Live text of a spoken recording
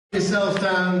Yourselves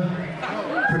down,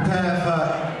 prepare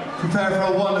for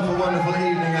a wonderful, wonderful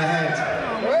evening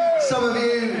ahead. Some of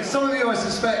you I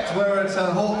suspect were at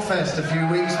Hawkfest a few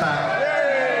weeks back.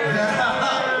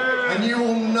 And you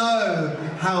all know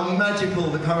how magical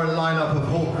the current lineup of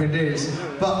Hawkwind is.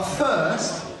 But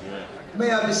first, may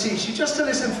I beseech you just to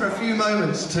listen for a few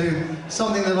moments to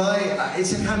something that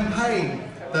it's a campaign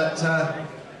that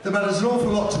matters an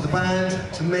awful lot to the band,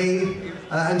 to me,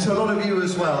 and to a lot of you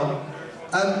as well.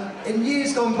 In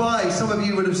years gone by, some of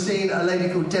you would have seen a lady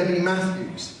called Debbie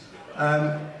Matthews.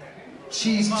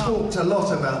 She's talked a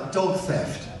lot about dog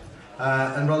theft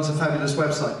and runs a fabulous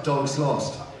website, Dogs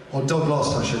Lost, or Dog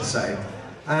Lost I should say.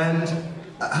 And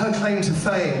her claim to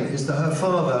fame is that her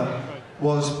father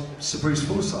was Sir Bruce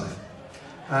Forsyth.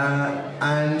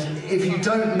 And if you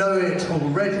don't know it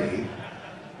already,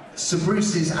 Sir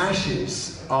Bruce's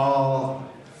ashes are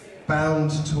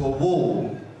bound to a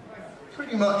wall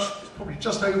pretty much probably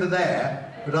just over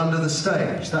there, but under the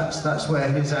stage. That's where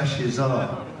his ashes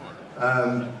are.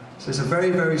 So it's a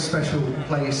very, very special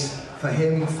place for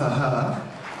him, for her.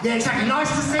 Yeah, exactly.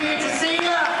 Nice to see you,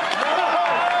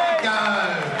 Go!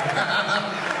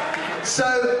 So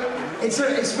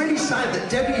it's really sad that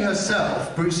Debbie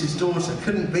herself, Bruce's daughter,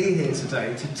 couldn't be here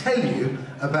today to tell you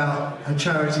about her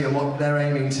charity and what they're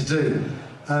aiming to do.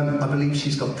 I believe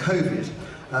she's got COVID.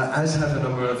 As have a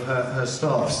number of her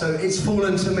staff. So it's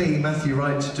fallen to me, Matthew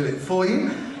Wright, to do it for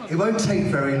you. It won't take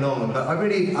very long, but I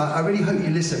really hope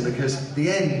you listen, because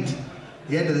the end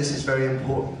of this is very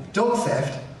important. Dog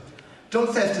theft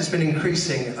has been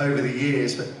increasing over the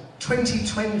years, but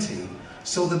 2020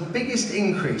 saw the biggest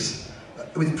increase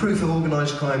with proof of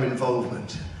organised crime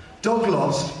involvement. Dog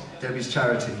Lost, Debbie's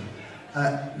charity,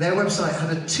 their website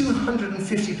had a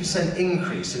 250%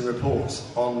 increase in reports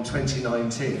on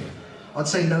 2019. I'd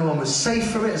say no one was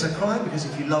safe from it as a crime, because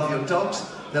if you love your dogs,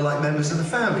 they're like members of the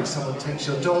family. If someone takes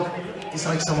your dog, it's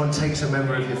like someone takes a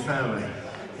member of your family.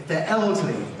 If they're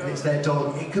elderly and it's their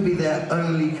dog, it could be their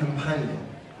only companion.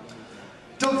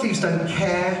 Dog thieves don't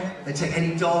care. They take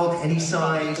any dog, any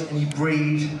size, any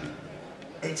breed.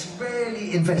 It's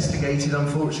rarely investigated,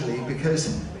 unfortunately,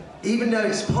 because even though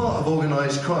it's part of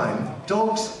organised crime,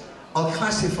 dogs are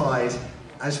classified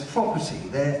as property.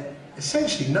 They're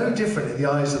essentially no different in the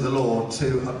eyes of the law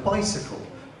to a bicycle.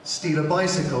 Steal a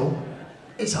bicycle,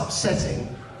 it's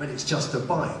upsetting, but it's just a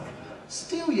bike.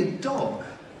 Steal your dog.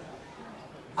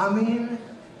 I mean,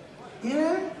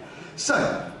 yeah?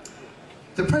 So,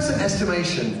 the present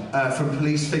estimation from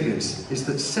police figures is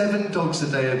that 7 dogs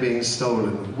a day are being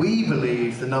stolen. We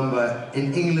believe the number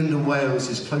in England and Wales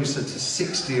is closer to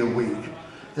 60 a week.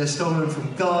 They're stolen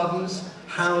from gardens,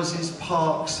 houses,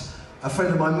 parks. A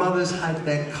friend of my mother's had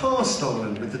their car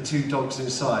stolen with the 2 dogs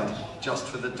inside, just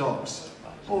for the dogs.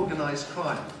 Organised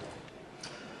crime.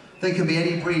 They can be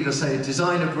any breed, I say,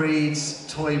 designer breeds,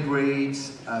 toy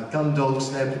breeds, gun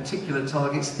dogs, they're particular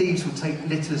targets. Thieves will take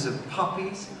litters of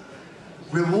puppies.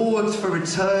 Rewards for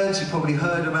returns, you've probably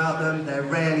heard about them, they're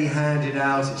rarely handed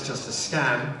out, it's just a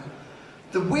scam.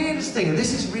 The weirdest thing, and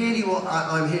this is really what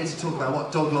I'm here to talk about,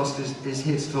 what Dog Lost is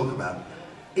here to talk about,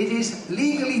 it is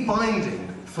legally binding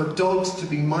for dogs to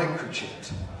be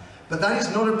microchipped, but that is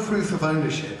not a proof of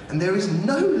ownership, and there is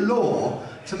no law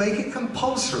to make it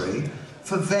compulsory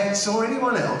for vets or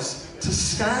anyone else to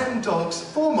scan dogs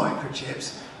for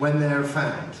microchips when they're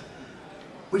found.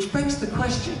 Which begs the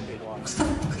question, what's the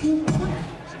fucking point?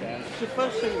 It's the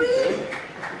first thing we do.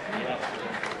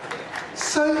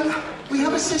 So, we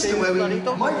have a system where we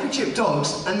microchip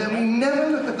dogs, and then we never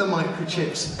look at the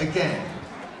microchips again.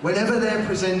 Whenever they're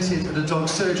presented at a dog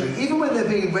surgery, even when they're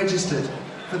being registered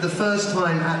for the first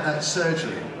time at that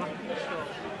surgery.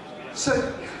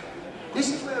 So,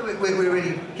 this is where we're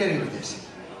really getting with this.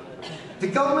 The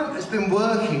government has been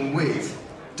working with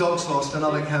Dogs Lost and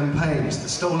other campaigns, the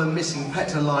Stolen Missing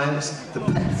Pet Alliance, the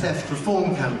Pet Theft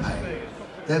Reform Campaign.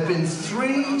 There have been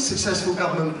 3 successful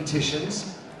government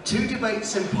petitions, 2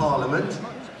 debates in Parliament,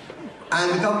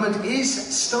 and the government is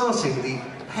starting the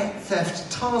Pet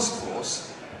Theft Task Force.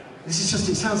 This is just,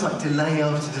 it sounds like delay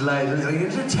after delay. You're going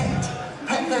to detect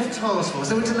Pet Theft Task Force,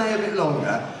 they will delay a bit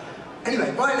longer. Anyway,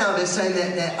 right now they're saying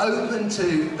that they're open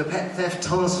to the Pet Theft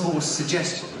Task Force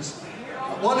suggestions,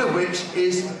 one of which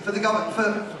is for the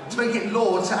government, to make it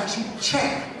law to actually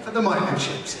check for the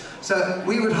microchips. So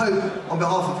we would hope, on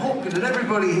behalf of Hawkwind and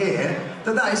everybody here,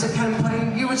 that is a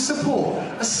campaign you would support,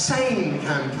 a sane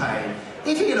campaign.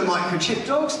 If you're going to microchip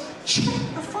dogs, check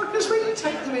the fuckers when you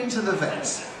take them into the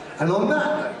vets. And on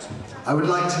that note, I would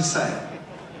like to say,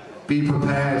 be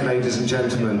prepared, ladies and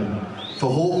gentlemen,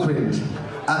 for Hawkwind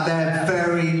at their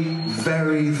very,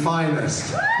 very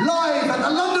finest, live at the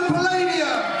London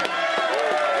Palladium!